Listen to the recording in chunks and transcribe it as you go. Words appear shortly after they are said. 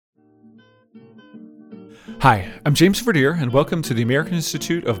Hi, I'm James Verdier, and welcome to the American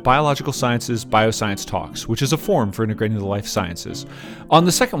Institute of Biological Sciences Bioscience Talks, which is a forum for integrating the life sciences. On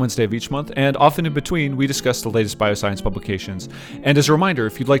the second Wednesday of each month, and often in between, we discuss the latest bioscience publications. And as a reminder,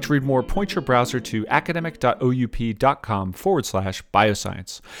 if you'd like to read more, point your browser to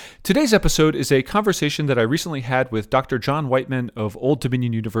academic.oup.com/bioscience. Today's episode is a conversation that I recently had with Dr. John Whiteman of Old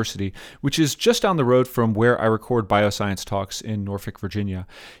Dominion University, which is just down the road from where I record bioscience talks in Norfolk, Virginia.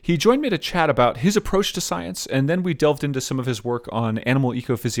 He joined me to chat about his approach to science, and then we delved into some of his work on animal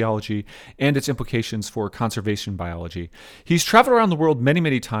ecophysiology and its implications for conservation biology. He's traveled around the world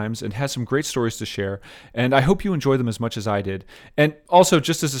many times and has some great stories to share, and I hope you enjoy them as much as I did. And also,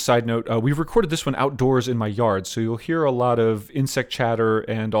 just as a side note, we recorded this one outdoors in my yard, so you'll hear a lot of insect chatter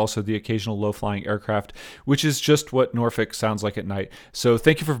and also the occasional low-flying aircraft, which is just what Norfolk sounds like at night. So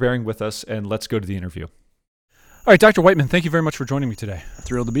thank you for bearing with us, and let's go to the interview. All right, Dr. Whiteman, thank you very much for joining me today.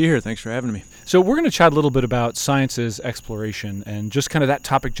 Thrilled to be here. Thanks for having me. So we're going to chat a little bit about science's exploration and just kind of that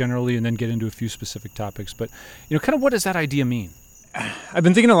topic generally, and then get into a few specific topics. But, kind of what does that idea mean? I've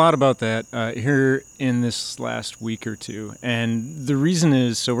been thinking a lot about that here in this last week or two. And the reason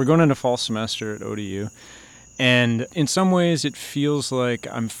is, so we're going into fall semester at ODU. And in some ways, it feels like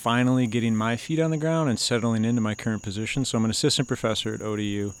I'm finally getting my feet on the ground and settling into my current position. So I'm an assistant professor at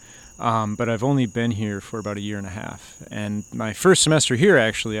ODU. But I've only been here for about a year and a half. And my first semester here,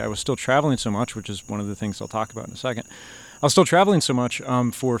 actually, I was still traveling so much, which is one of the things I'll talk about in a second. I was still traveling so much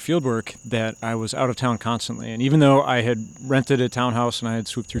for fieldwork that I was out of town constantly. And even though I had rented a townhouse and I had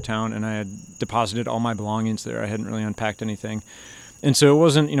swooped through town and I had deposited all my belongings there, I hadn't really unpacked anything. And so it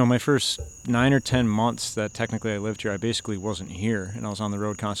wasn't, my first 9 or 10 months that technically I lived here, I basically wasn't here, and I was on the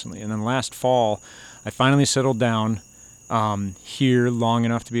road constantly. And then last fall, I finally settled down here long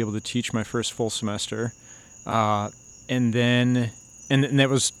enough to be able to teach my first full semester. And that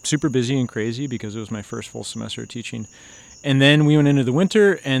was super busy and crazy because it was my first full semester of teaching. And then we went into the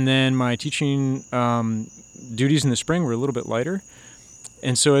winter, and then my teaching duties in the spring were a little bit lighter.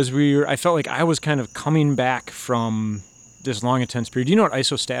 And so I felt like I was kind of coming back from this long, intense period. Do you know what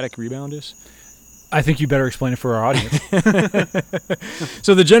isostatic rebound is? I think you better explain it for our audience.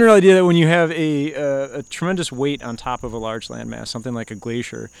 So the general idea that when you have a tremendous weight on top of a large landmass, something like a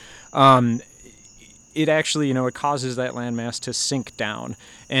glacier, it actually, it causes that landmass to sink down.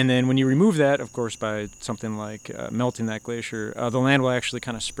 And then when you remove that, of course, by something like melting that glacier, the land will actually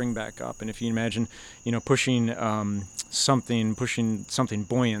kind of spring back up. And if you imagine, pushing something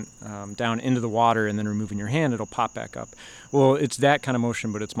buoyant down into the water and then removing your hand, it'll pop back up. Well, it's that kind of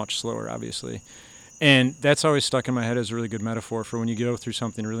motion, but it's much slower, obviously. And that's always stuck in my head as a really good metaphor for when you go through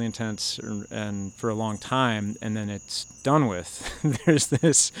something really intense and for a long time, and then it's done with. There's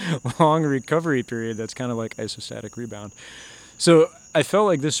this long recovery period that's kind of like isostatic rebound. So I felt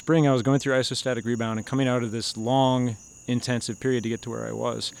like this spring I was going through isostatic rebound and coming out of this long, intensive period to get to where I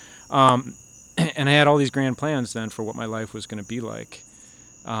was. And I had all these grand plans then for what my life was going to be like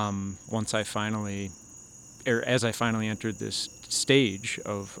as I finally entered this stage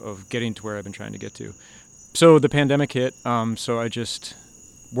of getting to where I've been trying to get to. So the pandemic hit, so I just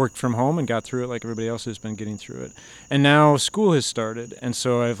worked from home and got through it like everybody else has been getting through it. And now school has started, and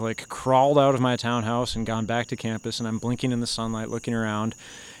so I've crawled out of my townhouse and gone back to campus, and I'm blinking in the sunlight, looking around,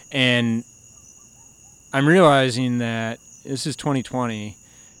 and I'm realizing that this is 2020,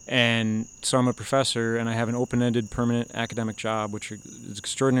 and so I'm a professor, and I have an open-ended permanent academic job, which is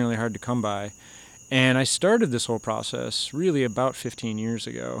extraordinarily hard to come by. And I started this whole process really about 15 years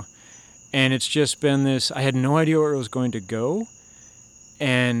ago. And it's just been this, I had no idea where it was going to go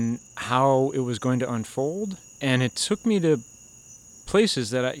and how it was going to unfold. And it took me to places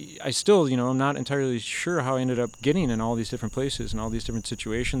that I still, I'm not entirely sure how I ended up getting in all these different places and all these different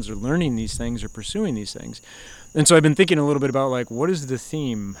situations or learning these things or pursuing these things. And so I've been thinking a little bit about what is the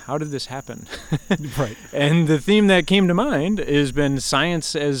theme? How did this happen? Right. And the theme that came to mind has been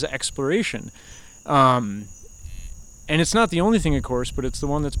science as exploration. And it's not the only thing, of course, but it's the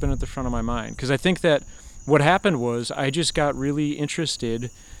one that's been at the front of my mind. Because I think that what happened was I just got really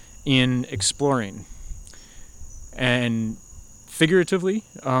interested in exploring, and figuratively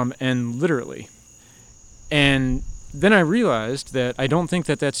and literally. And then I realized that I don't think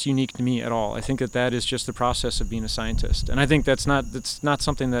that that's unique to me at all. I think that that is just the process of being a scientist. And I think that's not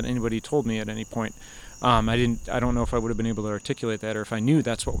something that anybody told me at any point. I don't know if I would have been able to articulate that, or if I knew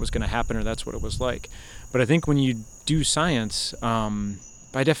that's what was going to happen, or that's what it was like. But I think when you do science,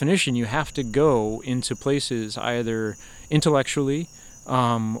 by definition, you have to go into places either intellectually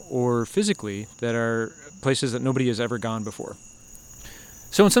or physically that are places that nobody has ever gone before.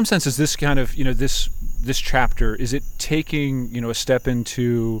 So in some sense, is this kind of, this chapter, is it taking, a step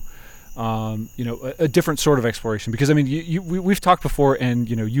into a different sort of exploration? Because I mean, we've talked before, and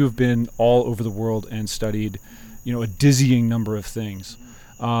you have been all over the world and studied, a dizzying number of things.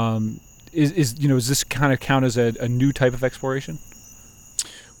 Is this kind of count as a new type of exploration?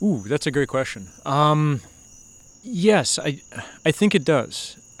 Ooh, that's a great question. Yes, I think it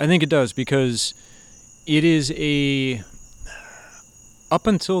does. I think it does because it is up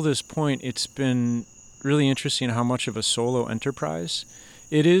until this point, it's been really interesting how much of a solo enterprise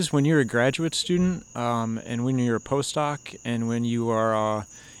it is when you're a graduate student, and when you're a postdoc, and when you are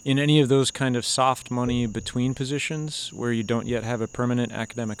in any of those kind of soft money between positions where you don't yet have a permanent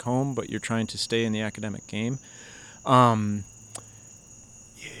academic home, but you're trying to stay in the academic game.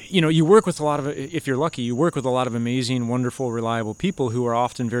 You work with if you're lucky, you work with a lot of amazing, wonderful, reliable people who are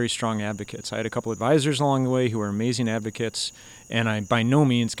often very strong advocates. I had a couple advisors along the way who were amazing advocates, and I by no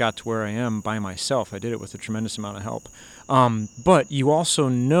means got to where I am by myself. I did it with a tremendous amount of help. But you also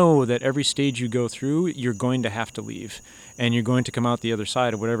know that every stage you go through, you're going to have to leave, and you're going to come out the other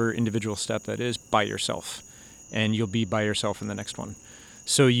side of whatever individual step that is by yourself, and you'll be by yourself in the next one.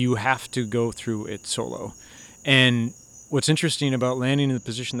 So you have to go through it solo. And what's interesting about landing in the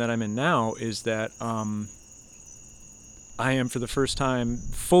position that I'm in now is that I am, for the first time,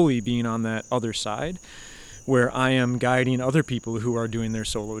 fully being on that other side, where I am guiding other people who are doing their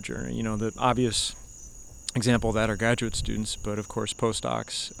solo journey. The obvious example of that are graduate students, but of course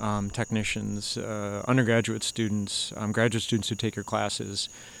postdocs, technicians, undergraduate students, graduate students who take your classes.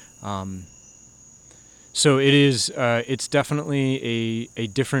 So it's definitely a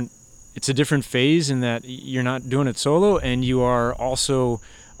different phase in that you're not doing it solo, and you are also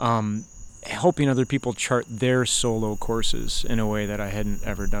helping other people chart their solo courses in a way that I hadn't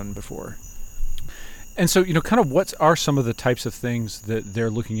ever done before. And so, kind of what are some of the types of things that they're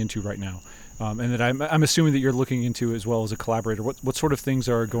looking into right now? And that I'm assuming that you're looking into as well as a collaborator. What sort of things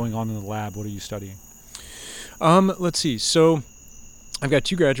are going on in the lab? What are you studying? Let's see. So I've got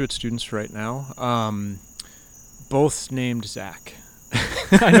 2 graduate students right now, both named Zach.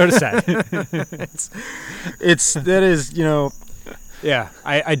 I noticed that. Yeah.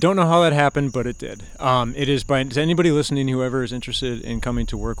 I don't know how that happened, but it did. It is to anybody listening, whoever is interested in coming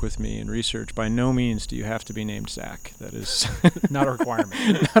to work with me in research, by no means do you have to be named Zach. That is not a requirement.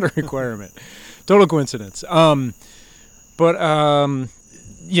 Not a requirement. Total coincidence.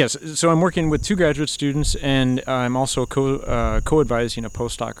 Yes, so I'm working with 2 graduate students, and I'm also co-advising a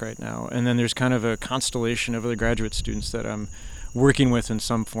postdoc right now. And then there's kind of a constellation of other graduate students that I'm working with in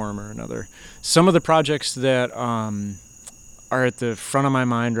some form or another. Some of the projects that are at the front of my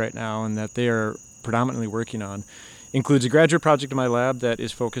mind right now and that they are predominantly working on includes a graduate project in my lab that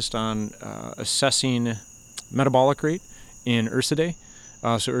is focused on assessing metabolic rate in Ursidae,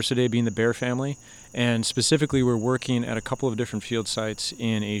 so Ursidae being the bear family. And specifically, we're working at a couple of different field sites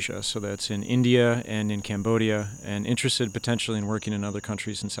in Asia. So that's in India and in Cambodia, and interested potentially in working in other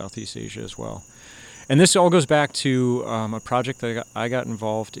countries in Southeast Asia as well. And this all goes back to a project that I got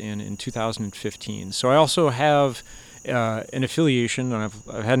involved in 2015. So I also have an affiliation, and I've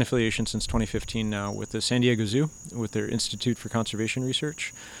had an affiliation since 2015 now, with the San Diego Zoo, with their Institute for Conservation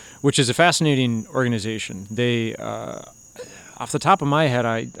Research, which is a fascinating organization. They, off the top of my head,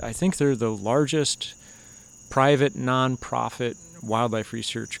 I think they're the largest private nonprofit wildlife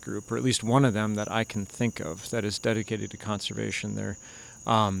research group, or at least one of them that I can think of that is dedicated to conservation. They're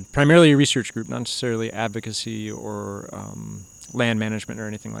primarily a research group, not necessarily advocacy or land management or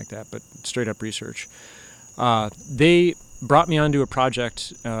anything like that, but straight up research. They brought me onto a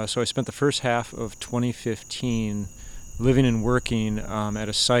project, so I spent the first half of 2015 living and working at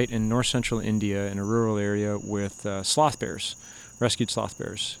a site in north central India in a rural area with sloth bears, rescued sloth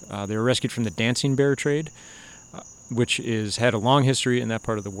bears. They were rescued from the dancing bear trade, which had a long history in that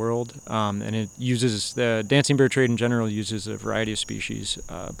part of the world, and it uses the dancing bear trade in general uses a variety of species,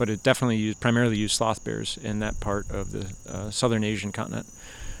 but it definitely primarily used sloth bears in that part of the southern Asian continent.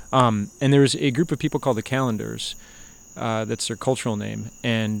 And there's a group of people called the Calendars, that's their cultural name,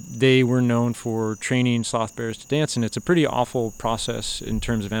 and they were known for training sloth bears to dance, and it's a pretty awful process in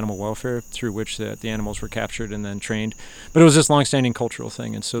terms of animal welfare through which the animals were captured and then trained. But it was this long-standing cultural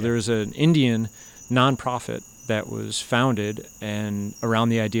thing, and so there was an Indian nonprofit that was founded and around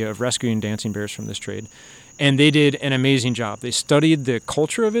the idea of rescuing dancing bears from this trade. And they did an amazing job. They studied the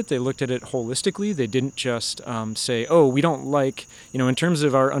culture of it. They looked at it holistically. They didn't just say, oh, we don't like, in terms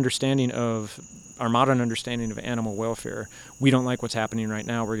of our understanding of, our modern understanding of animal welfare, we don't like what's happening right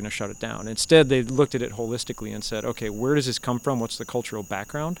now, we're going to shut it down. Instead, they looked at it holistically and said, okay, where does this come from? What's the cultural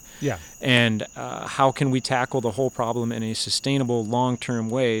background? Yeah. And how can we tackle the whole problem in a sustainable, long-term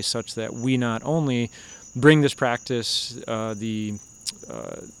way such that we not only bring this practice, the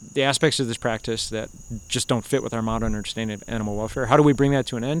the aspects of this practice that just don't fit with our modern understanding of animal welfare. How do we bring that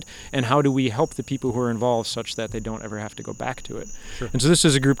to an end, and how do we help the people who are involved such that they don't ever have to go back to it? Sure. And so this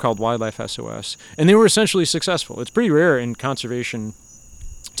is a group called Wildlife SOS, and they were essentially successful. It's pretty rare in conservation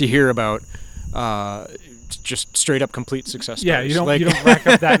to hear about just straight up complete success stories. You don't rack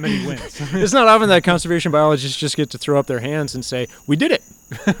up that many wins. It's not often that conservation biologists just get to throw up their hands and say, "We did it,"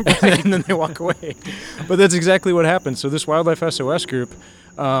 and then they walk away. But that's exactly what happened. So this Wildlife SOS group,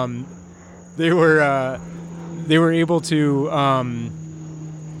 they were able to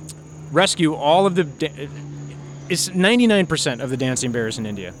rescue all of it's 99% of the dancing bears in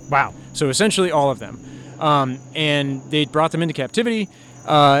India. Wow. So essentially all of them, and they brought them into captivity.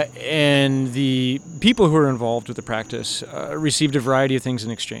 And the people who were involved with the practice received a variety of things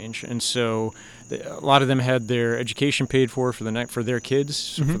in exchange, and so a lot of them had their education paid for their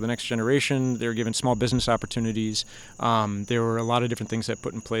kids, for the next generation. They were given small business opportunities. There were a lot of different things that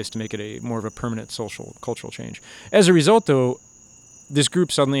put in place to make it more of a permanent social cultural change. As a result, though, this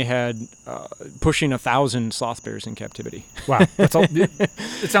group suddenly had pushing 1,000 sloth bears in captivity. Wow, that's all.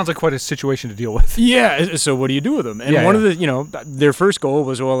 It sounds like quite a situation to deal with. Yeah. So what do you do with them? And one of the, their first goal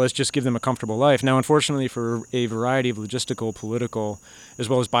was, well, let's just give them a comfortable life. Now, unfortunately, for a variety of logistical, political, as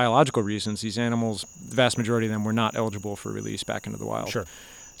well as biological reasons, these animals, the vast majority of them, were not eligible for release back into the wild. Sure.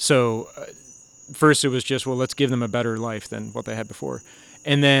 So first, it was just, well, let's give them a better life than what they had before,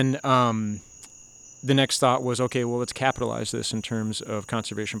 and then the next thought was, okay, well, let's capitalize this in terms of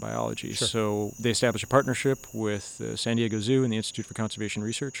conservation biology. Sure. So they established a partnership with the San Diego Zoo and the Institute for Conservation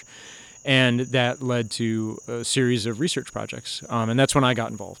Research, and that led to a series of research projects. And that's when I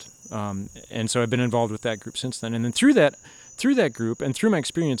got involved. And so I've been involved with that group since then. And then through that group and through my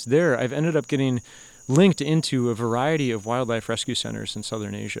experience there, I've ended up getting linked into a variety of wildlife rescue centers in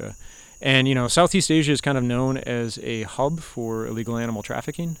Southern Asia. And, Southeast Asia is kind of known as a hub for illegal animal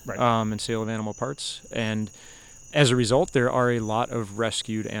trafficking, right. And sale of animal parts. And as a result, there are a lot of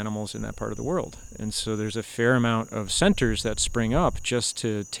rescued animals in that part of the world. And so there's a fair amount of centers that spring up just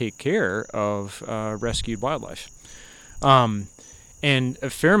to take care of rescued wildlife. And a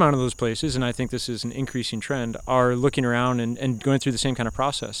fair amount of those places, and I think this is an increasing trend, are looking around and going through the same kind of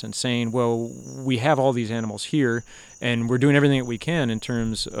process and saying, well, we have all these animals here, and we're doing everything that we can in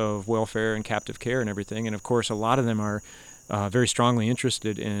terms of welfare and captive care and everything. And, of course, a lot of them are very strongly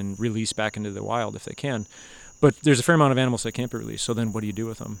interested in release back into the wild if they can. But there's a fair amount of animals that can't be released, so then what do you do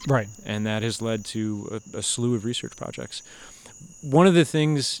with them? Right. And that has led to a slew of research projects. One of the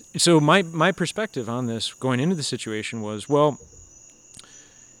things, so my perspective on this going into the situation was, well,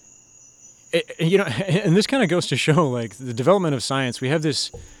 and this kind of goes to show, like, the development of science. We have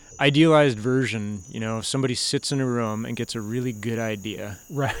this idealized version, if somebody sits in a room and gets a really good idea.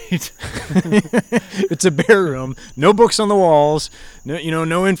 Right. It's a bare room, no books on the walls,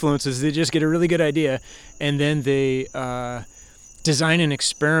 no influences. They just get a really good idea, and then they design an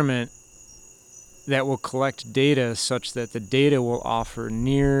experiment that will collect data such that the data will offer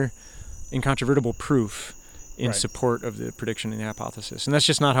near incontrovertible proof in support of the prediction and the hypothesis. And that's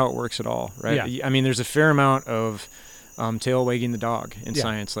just not how it works at all, right? Yeah. I mean, there's a fair amount of tail wagging the dog in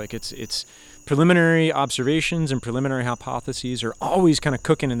science. Like, it's preliminary observations and preliminary hypotheses are always kind of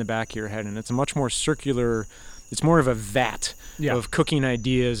cooking in the back of your head, and it's a much more circular, it's more of a vat of cooking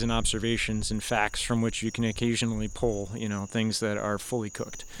ideas and observations and facts from which you can occasionally pull, things that are fully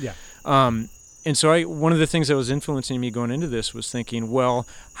cooked. Yeah. And so one of the things that was influencing me going into this was thinking, well,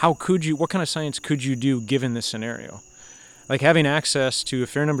 what kind of science could you do given this scenario? Like, having access to a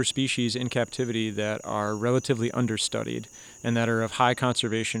fair number of species in captivity that are relatively understudied and that are of high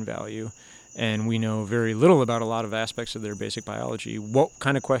conservation value, and we know very little about a lot of aspects of their basic biology, what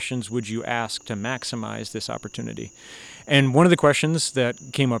kind of questions would you ask to maximize this opportunity? And one of the questions that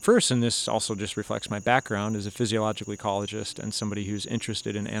came up first, and this also just reflects my background as a physiological ecologist and somebody who's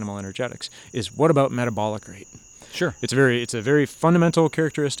interested in animal energetics, is what about metabolic rate? Sure. It's a very fundamental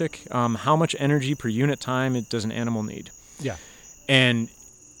characteristic. How much energy per unit time does an animal need? Yeah. And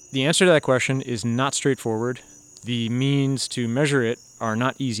the answer to that question is not straightforward. The means to measure it are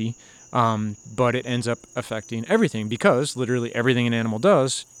not easy, but it ends up affecting everything because literally everything an animal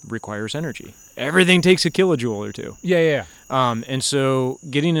does requires energy. Everything takes a kilojoule or two. Yeah. And so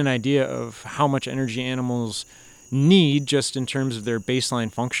getting an idea of how much energy animals need just in terms of their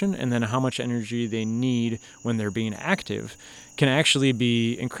baseline function and then how much energy they need when they're being active can actually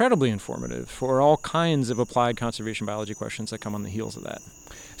be incredibly informative for all kinds of applied conservation biology questions that come on the heels of that.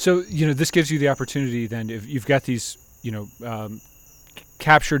 So, this gives you the opportunity then, if you've got these,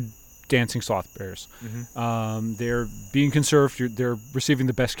 captured dancing sloth bears. Mm-hmm. They're being conserved. They're receiving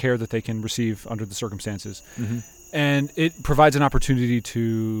the best care that they can receive under the circumstances. Mm-hmm. And it provides an opportunity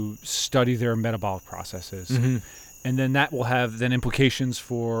to study their metabolic processes. Mm-hmm. And then that will have then implications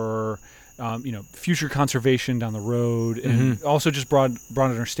for future conservation down the road, and also just broad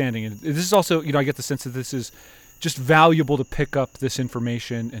understanding. And this is also, I get the sense that this is just valuable to pick up this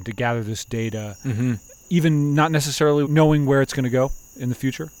information and to gather this data, even not necessarily knowing where it's going to go in the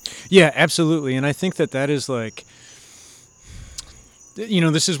future. Yeah, absolutely. And I think that is like,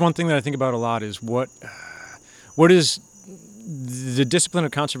 this is one thing that I think about a lot is what is the discipline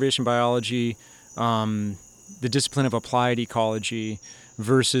of conservation biology, the discipline of applied ecology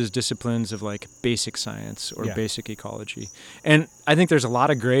versus disciplines of like basic science or basic ecology. And I think there's a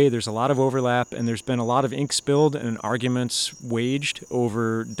lot of gray, there's a lot of overlap, and there's been a lot of ink spilled and arguments waged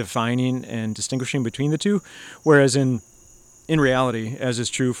over defining and distinguishing between the two. Whereas in reality, as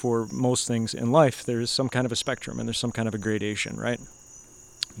is true for most things in life, there is some kind of a spectrum and there's some kind of a gradation, right?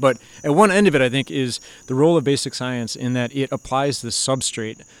 But at one end of it, I think, is the role of basic science in that it applies the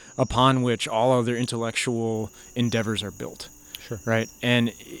substrate upon which all other intellectual endeavors are built. Sure. Right.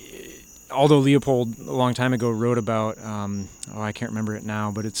 And although Leopold a long time ago wrote about, I can't remember it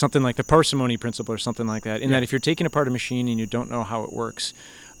now, but it's something like the parsimony principle or something like that, in that if you're taking apart a machine and you don't know how it works,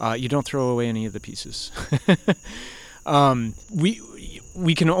 you don't throw away any of the pieces.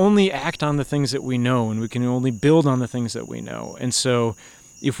 We can only act on the things that we know, and we can only build on the things that we know. And so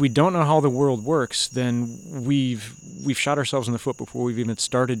if we don't know how the world works, then we've shot ourselves in the foot before we've even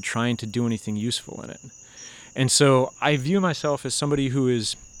started trying to do anything useful in it. And so I view myself as somebody who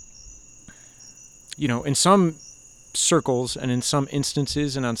is, in some circles and in some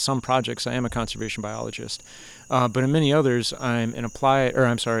instances and on some projects, I am a conservation biologist. But in many others, I'm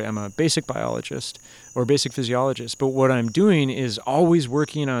a basic biologist or basic physiologist. But what I'm doing is always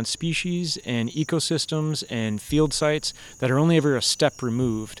working on species and ecosystems and field sites that are only ever a step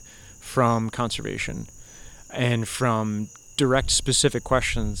removed from conservation and from direct specific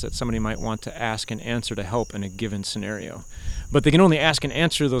questions that somebody might want to ask and answer to help in a given scenario. But they can only ask and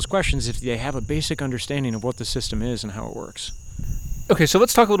answer those questions if they have a basic understanding of what the system is and how it works. Okay, so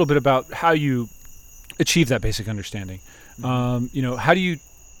let's talk a little bit about how you achieve that basic understanding. How do you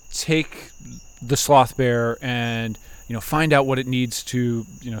take the sloth bear and find out what it needs to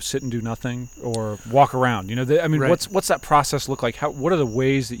sit and do nothing or walk around? Right. What's that process look like? What are the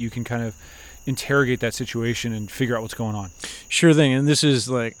ways that you can kind of interrogate that situation and figure out what's going on? Sure thing. And this is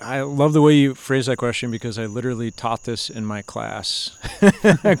I love the way you phrase that question, because I literally taught this in my class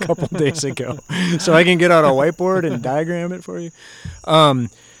a couple days ago. So I can get out a whiteboard and diagram it for you. And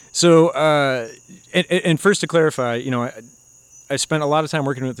first to clarify, I spent a lot of time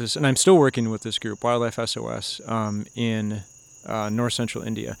working with this, and I'm still working with this group, Wildlife SOS, in north central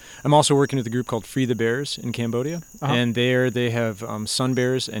India. I'm also working with a group called Free the Bears in Cambodia, and they have sun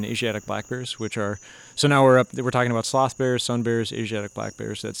bears and Asiatic black bears, which are, so now we're talking about sloth bears, sun bears, Asiatic black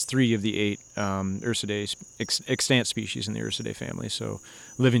bears. That's 3 of the 8 Ursidae extant species in the Ursidae family, so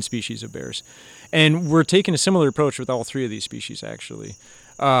living species of bears. And we're taking a similar approach with all 3 of these species, actually.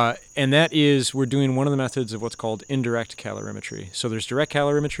 And that is, we're doing one of the methods of what's called indirect calorimetry. So there's direct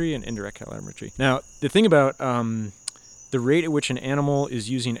calorimetry and indirect calorimetry. Now, the thing about the rate at which an animal is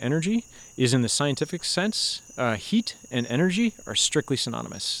using energy is, in the scientific sense, heat and energy are strictly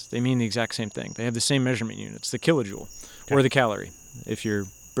synonymous. They mean the exact same thing. They have the same measurement units, the kilojoule, or the calorie, if you're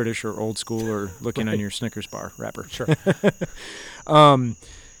British or old school or looking on your Snickers bar wrapper. Sure.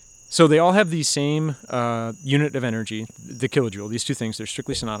 So they all have the same unit of energy, the kilojoule. These two things, they're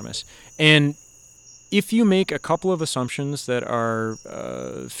strictly synonymous. And if you make a couple of assumptions that are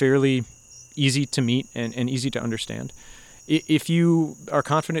fairly easy to meet and easy to understand, if you are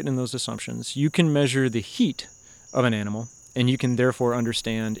confident in those assumptions, you can measure the heat of an animal, and you can therefore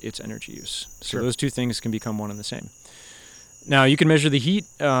understand its energy use. So those two things can become one and the same. Now, you can measure the heat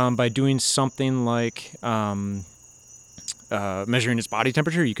by doing something like measuring its body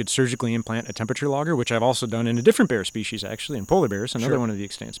temperature. You could surgically implant a temperature logger, which I've also done in a different bear species, actually, in polar bears, another one of the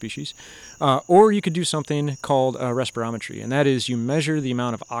extant species. Or you could do something called respirometry, and that is you measure the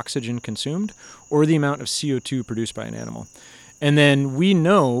amount of oxygen consumed or the amount of CO2 produced by an animal. And then we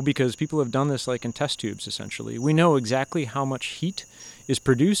know, because people have done this like in test tubes, essentially, we know exactly how much heat is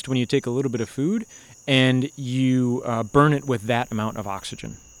produced when you take a little bit of food and you burn it with that amount of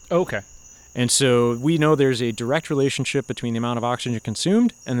oxygen. Okay. And so we know there's a direct relationship between the amount of oxygen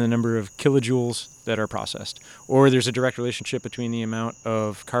consumed and the number of kilojoules that are processed. Or there's a direct relationship between the amount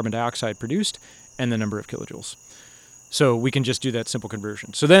of carbon dioxide produced and the number of kilojoules. So we can just do that simple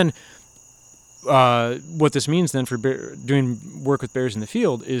conversion. So then what this means then for doing work with bears in the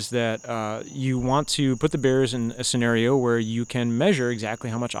field is that you want to put the bears in a scenario where you can measure exactly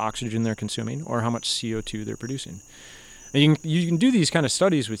how much oxygen they're consuming or how much CO2 they're producing. And you can do these kind of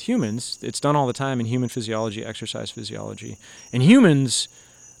studies with humans. It's done all the time in human physiology, exercise physiology. And humans,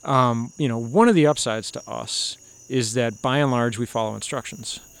 one of the upsides to us is that by and large we follow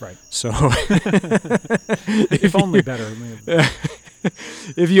instructions. Right. So if only better.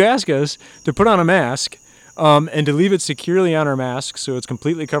 If you ask us to put on a mask and to leave it securely on our mask so it's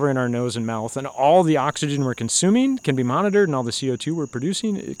completely covering our nose and mouth, and all the oxygen we're consuming can be monitored and all the CO2 we're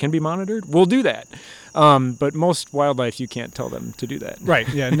producing can be monitored, we'll do that. But most wildlife, you can't tell them to do that. Right,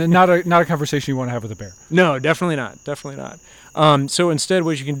 yeah, not a conversation you want to have with a bear. No, definitely not. So instead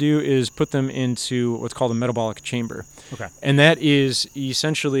what you can do is put them into what's called a metabolic chamber. Okay. And that is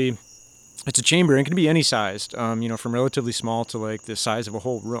essentially... it's a chamber, and it can be any sized, from relatively small to like the size of a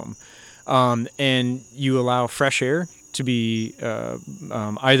whole room. And you allow fresh air to be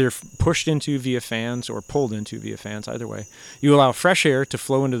either pushed into via fans or pulled into via fans, either way. You allow fresh air to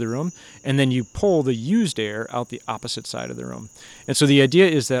flow into the room, and then you pull the used air out the opposite side of the room. And so the idea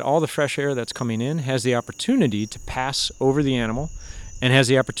is that all the fresh air that's coming in has the opportunity to pass over the animal and has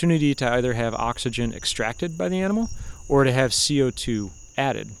the opportunity to either have oxygen extracted by the animal or to have CO2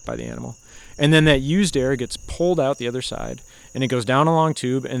 added by the animal. And then that used air gets pulled out the other side, and it goes down a long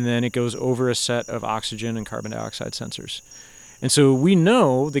tube, and then it goes over a set of oxygen and carbon dioxide sensors. And so we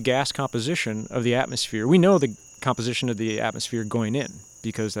know the gas composition of the atmosphere. We know the composition of the atmosphere going in,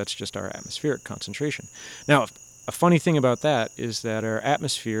 because that's just our atmospheric concentration. Now, a funny thing about that is that our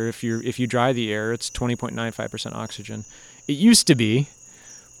atmosphere, if you dry the air, it's 20.95% oxygen. It used to be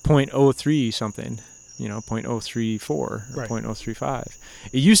 0.03 something. 0.034 or Right. 0.035.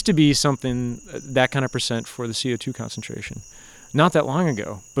 It used to be something, that kind of percent for the CO2 concentration. Not that long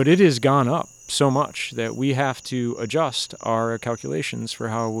ago, but it has gone up so much that we have to adjust our calculations for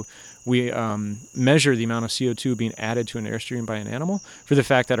how we measure the amount of CO2 being added to an airstream by an animal for the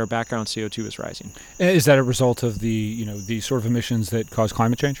fact that our background CO2 is rising. Is that a result of the sort of emissions that cause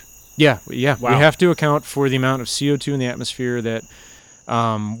climate change? Yeah. Wow. We have to account for the amount of CO2 in the atmosphere that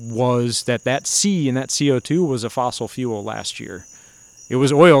that C and that CO2 was a fossil fuel last year. It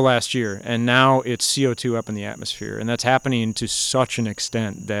was oil last year, and now it's CO2 up in the atmosphere, and that's happening to such an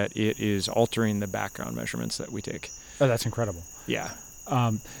extent that it is altering the background measurements that we take. Oh, that's incredible. Yeah.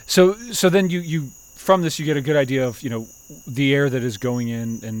 So then you from this you get a good idea of the air that is going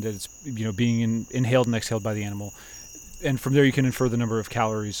in and that it's being inhaled and exhaled by the animal. And from there, you can infer the number of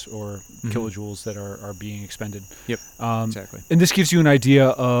calories or kilojoules that are being expended. Yep, exactly. And this gives you an idea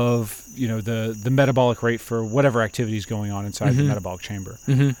of the metabolic rate for whatever activity is going on inside the metabolic chamber.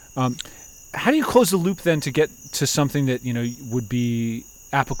 How do you close the loop then to get to something that would be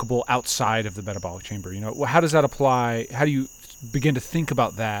applicable outside of the metabolic chamber? How does that apply? How do you begin to think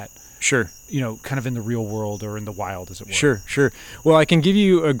about that? Sure. Kind of in the real world or in the wild, as it were. Sure. Well, I can give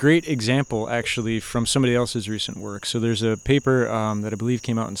you a great example, actually, from somebody else's recent work. So there's a paper that I believe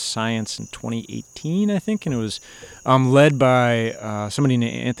came out in Science in 2018, I think, and it was led by somebody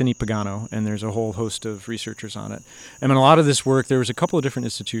named Anthony Pagano, and there's a whole host of researchers on it. And in a lot of this work, there was a couple of different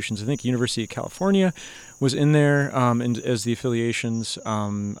institutions. I think University of California was in there as the affiliations.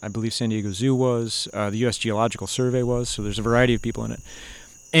 I believe San Diego Zoo was. The U.S. Geological Survey was. So there's a variety of people in it.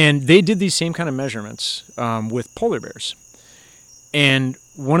 And they did these same kind of measurements with polar bears. And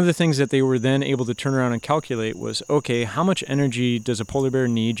one of the things that they were then able to turn around and calculate was, okay, how much energy does a polar bear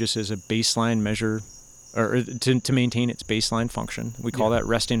need just as a baseline measure or to maintain its baseline function? We call that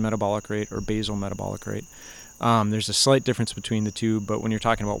resting metabolic rate or basal metabolic rate. There's a slight difference between the two, but when you're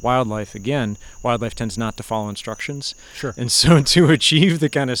talking about wildlife, again, wildlife tends not to follow instructions. Sure. And so to achieve the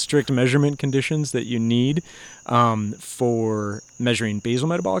kind of strict measurement conditions that you need for measuring basal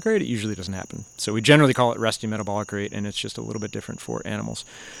metabolic rate, it usually doesn't happen. So we generally call it resting metabolic rate, and it's just a little bit different for animals.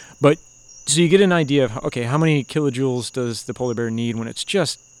 But so you get an idea of, okay, how many kilojoules does the polar bear need when it's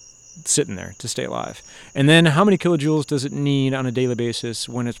just sitting there to stay alive? And then how many kilojoules does it need on a daily basis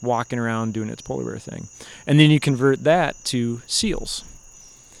when it's walking around doing its polar bear thing? And then you convert that to seals.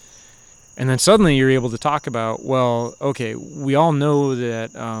 And then suddenly you're able to talk about, well, okay, we all know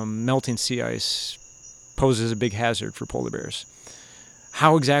that melting sea ice poses a big hazard for polar bears.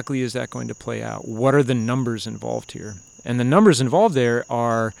 How exactly is that going to play out? What are the numbers involved here? And the numbers involved there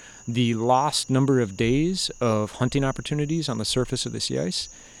are the lost number of days of hunting opportunities on the surface of the sea ice,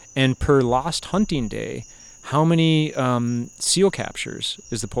 and per lost hunting day, how many seal captures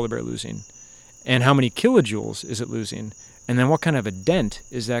is the polar bear losing? And how many kilojoules is it losing? And then what kind of a dent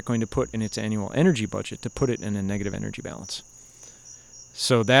is that going to put in its annual energy budget to put it in a negative energy balance?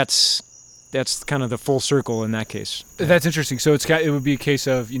 So that's that's kind of the full circle in that case. That's interesting. So it would be a case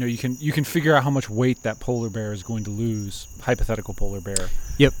of, you can figure out how much weight that polar bear is going to lose, hypothetical polar bear.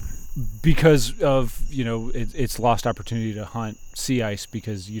 Yep. Because of, its lost opportunity to hunt sea ice,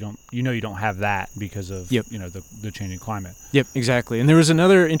 because you don't have that because of the changing climate. Yep, exactly. And there was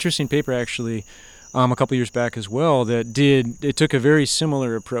another interesting paper actually a couple years back as well it took a very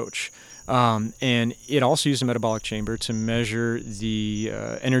similar approach. And it also used a metabolic chamber to measure the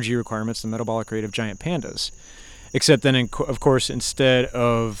energy requirements, the metabolic rate of giant pandas. Except then, of course, instead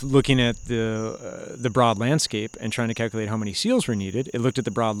of looking at the broad landscape and trying to calculate how many seals were needed, it looked at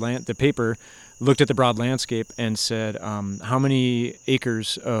the paper looked at the broad landscape and said, how many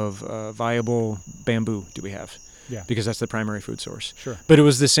acres of viable bamboo do we have? Yeah. Because that's the primary food source. Sure. But it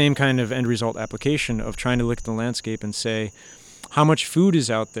was the same kind of end result application of trying to look at the landscape and say, how much food is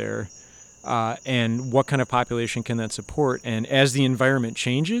out there, and what kind of population can that support? And as the environment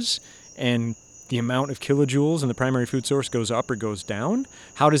changes and the amount of kilojoules in the primary food source goes up or goes down,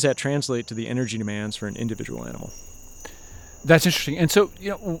 how does that translate to the energy demands for an individual animal? That's interesting. And so,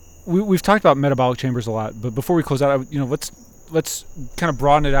 we've talked about metabolic chambers a lot, but before we close out, let's kind of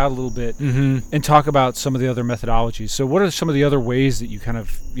broaden it out a little bit and talk about some of the other methodologies. So what are some of the other ways that you kind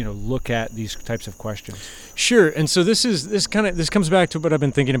of, look at these types of questions? Sure. And so this comes back to what I've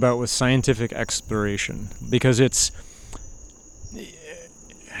been thinking about with scientific exploration, because it's,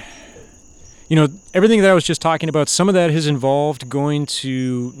 everything that I was just talking about, some of that has involved going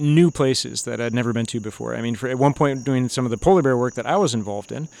to new places that I'd never been to before. I mean, at one point doing some of the polar bear work that I was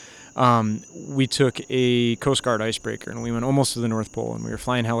involved in, we took a Coast Guard icebreaker and we went almost to the North Pole, and we were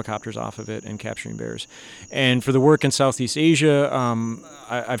flying helicopters off of it and capturing bears. And for the work in Southeast Asia,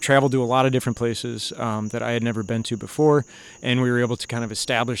 I've traveled to a lot of different places that I had never been to before, and we were able to kind of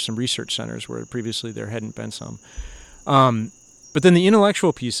establish some research centers where previously there hadn't been some. But then the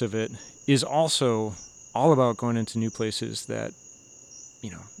intellectual piece of it is also all about going into new places that,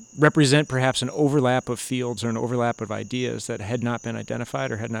 represent perhaps an overlap of fields or an overlap of ideas that had not been identified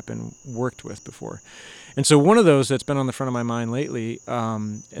or had not been worked with before. And so one of those that's been on the front of my mind lately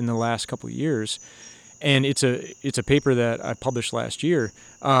in the last couple of years, and it's a paper that I published last year,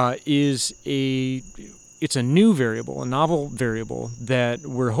 it's a new variable, a novel variable that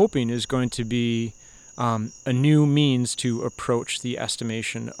we're hoping is going to be a new means to approach the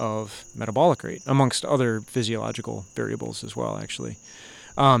estimation of metabolic rate, amongst other physiological variables as well, actually.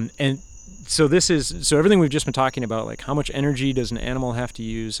 And so everything we've just been talking about, like how much energy does an animal have to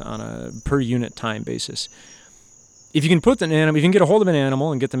use on a per unit time basis. If you can if you can get a hold of an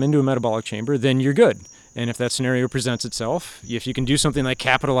animal and get them into a metabolic chamber, then you're good. And if that scenario presents itself, if you can do something like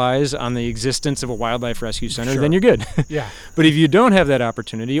capitalize on the existence of a wildlife rescue center, then you're good. Yeah. But if you don't have that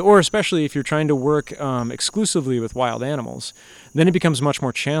opportunity, or especially if you're trying to work exclusively with wild animals, then it becomes much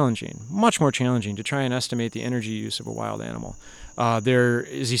more challenging to try and estimate the energy use of a wild animal. There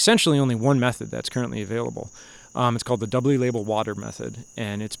is essentially only one method that's currently available. It's called the doubly labeled water method,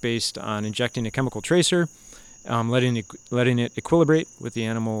 and it's based on injecting a chemical tracer, letting it equilibrate with the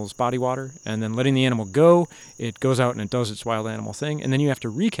animal's body water, and then letting the animal go. It goes out and it does its wild animal thing, and then you have to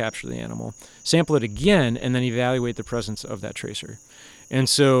recapture the animal, sample it again, and then evaluate the presence of that tracer. And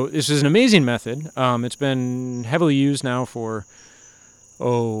so this is an amazing method. It's been heavily used now for,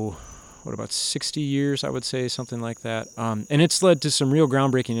 about 60 years, I would say, something like that. And it's led to some real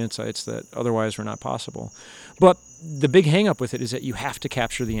groundbreaking insights that otherwise were not possible. But the big hang-up with it is that you have to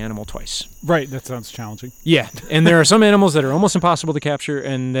capture the animal twice. Right, that sounds challenging. Yeah, and there are some animals that are almost impossible to capture,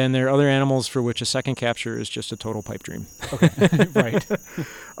 and then there are other animals for which a second capture is just a total pipe dream. Okay, right.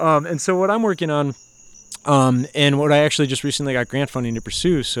 And so what I'm working on, and what I actually just recently got grant funding to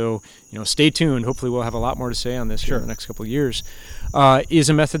pursue, so stay tuned. Hopefully we'll have a lot more to say on this here in the next couple of years, is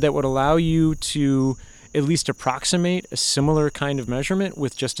a method that would allow you to at least approximate a similar kind of measurement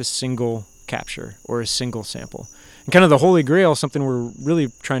with just a single capture or a single sample. And kind of the holy grail, something we're really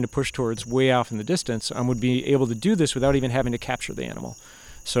trying to push towards way off in the distance, would be able to do this without even having to capture the animal.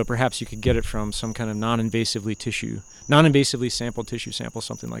 So perhaps you could get it from some kind of non-invasively sampled tissue sample,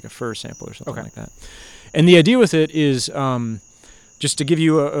 something like a fur sample or something like that. And the idea with it is, just to give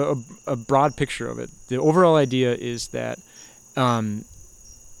you a broad picture of it, the overall idea is that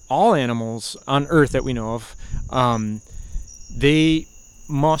all animals on Earth that we know of, they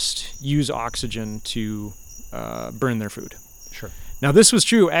must use oxygen to burn their food. Sure. Now, this was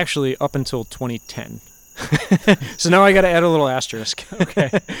true actually up until 2010. So now I got to add a little asterisk. Okay.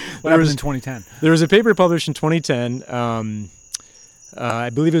 What happened in 2010? There was a paper published in 2010. I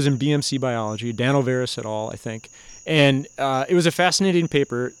believe it was in BMC Biology, Dan Alvarez et al., I think. And it was a fascinating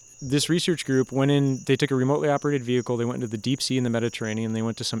paper this research group went in, they took a remotely operated vehicle, they went into the deep sea in the Mediterranean, they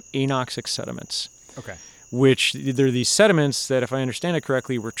went to some anoxic sediments. Okay. Which they're these sediments that, if I understand it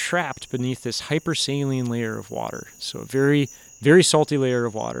correctly, were trapped beneath this hypersaline layer of water. So a very, very salty layer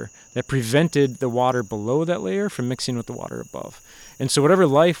of water that prevented the water below that layer from mixing with the water above. And so whatever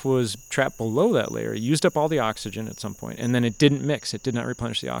life was trapped below that layer used up all the oxygen at some point, and then it didn't mix. It did not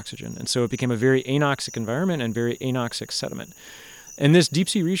replenish the oxygen. And so it became a very anoxic environment and very anoxic sediment. And this deep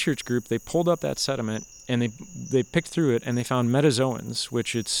sea research group, they pulled up that sediment and they picked through it and they found metazoans,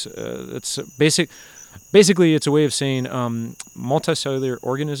 which it's basically it's a way of saying multicellular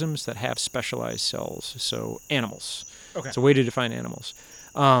organisms that have specialized cells. So animals. Okay. It's a way to define animals.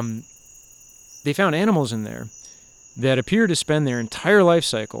 They found animals in there that appear to spend their entire life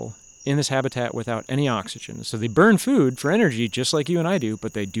cycle in this habitat without any oxygen. So they burn food for energy just like you and I do,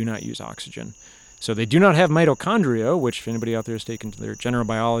 but they do not use oxygen. So they do not have mitochondria, which if anybody out there has taken to their general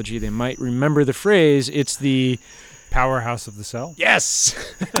biology, they might remember the phrase. It's the powerhouse of the cell. Yes!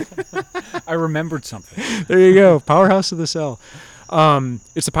 I remembered something. There you go. Powerhouse of the cell.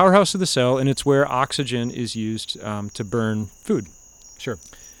 It's the powerhouse of the cell, and it's where oxygen is used to burn food. Sure.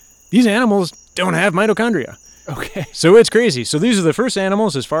 These animals don't have mitochondria. Okay. So it's crazy. So these are the first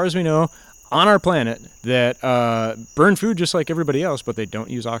animals, as far as we know, on our planet that burn food just like everybody else, but they don't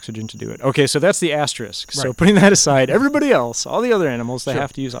use oxygen to do it. Okay, so that's the asterisk. Right. So putting that aside, everybody else, all the other animals, they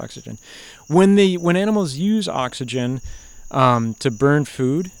have to use oxygen. When animals use oxygen to burn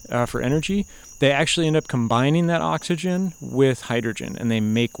food for energy, they actually end up combining that oxygen with hydrogen, and they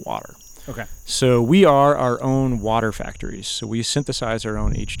make water. Okay. So we are our own water factories. So we synthesize our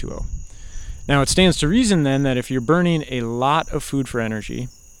own H2O. Now, it stands to reason then that if you're burning a lot of food for energy,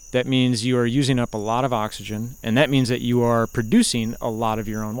 that means you are using up a lot of oxygen, and that means that you are producing a lot of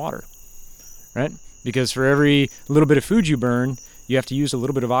your own water, right? Because for every little bit of food you burn, you have to use a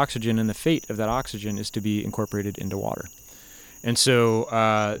little bit of oxygen, and the fate of that oxygen is to be incorporated into water. And so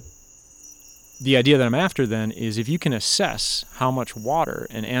the idea that I'm after then is if you can assess how much water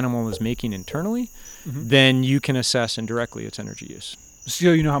an animal is making internally, then you can assess indirectly its energy use.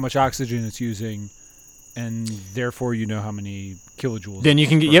 So you know how much oxygen it's using, and therefore you know how many kilojoules. Then you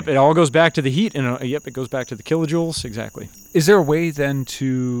can get, it all goes back to the heat, and it goes back to the kilojoules, exactly. Is there a way then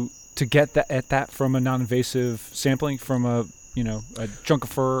to get that from a non-invasive sampling, from a chunk of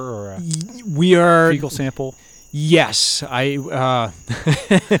fur or a fecal sample? Yes, I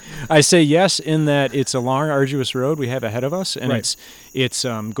I say yes in that it's a long, arduous road we have ahead of us, and it's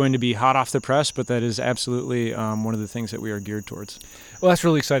going to be hot off the press, but that is absolutely one of the things that we are geared towards. Well, that's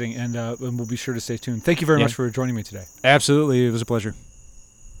really exciting, and we'll be sure to stay tuned. Thank you very much for joining me today. Absolutely, it was a pleasure.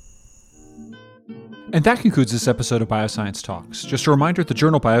 And that concludes this episode of Bioscience Talks. Just a reminder, the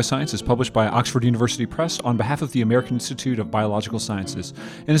journal Bioscience is published by Oxford University Press on behalf of the American Institute of Biological Sciences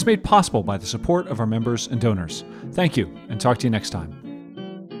and is made possible by the support of our members and donors. Thank you, and talk to you next time.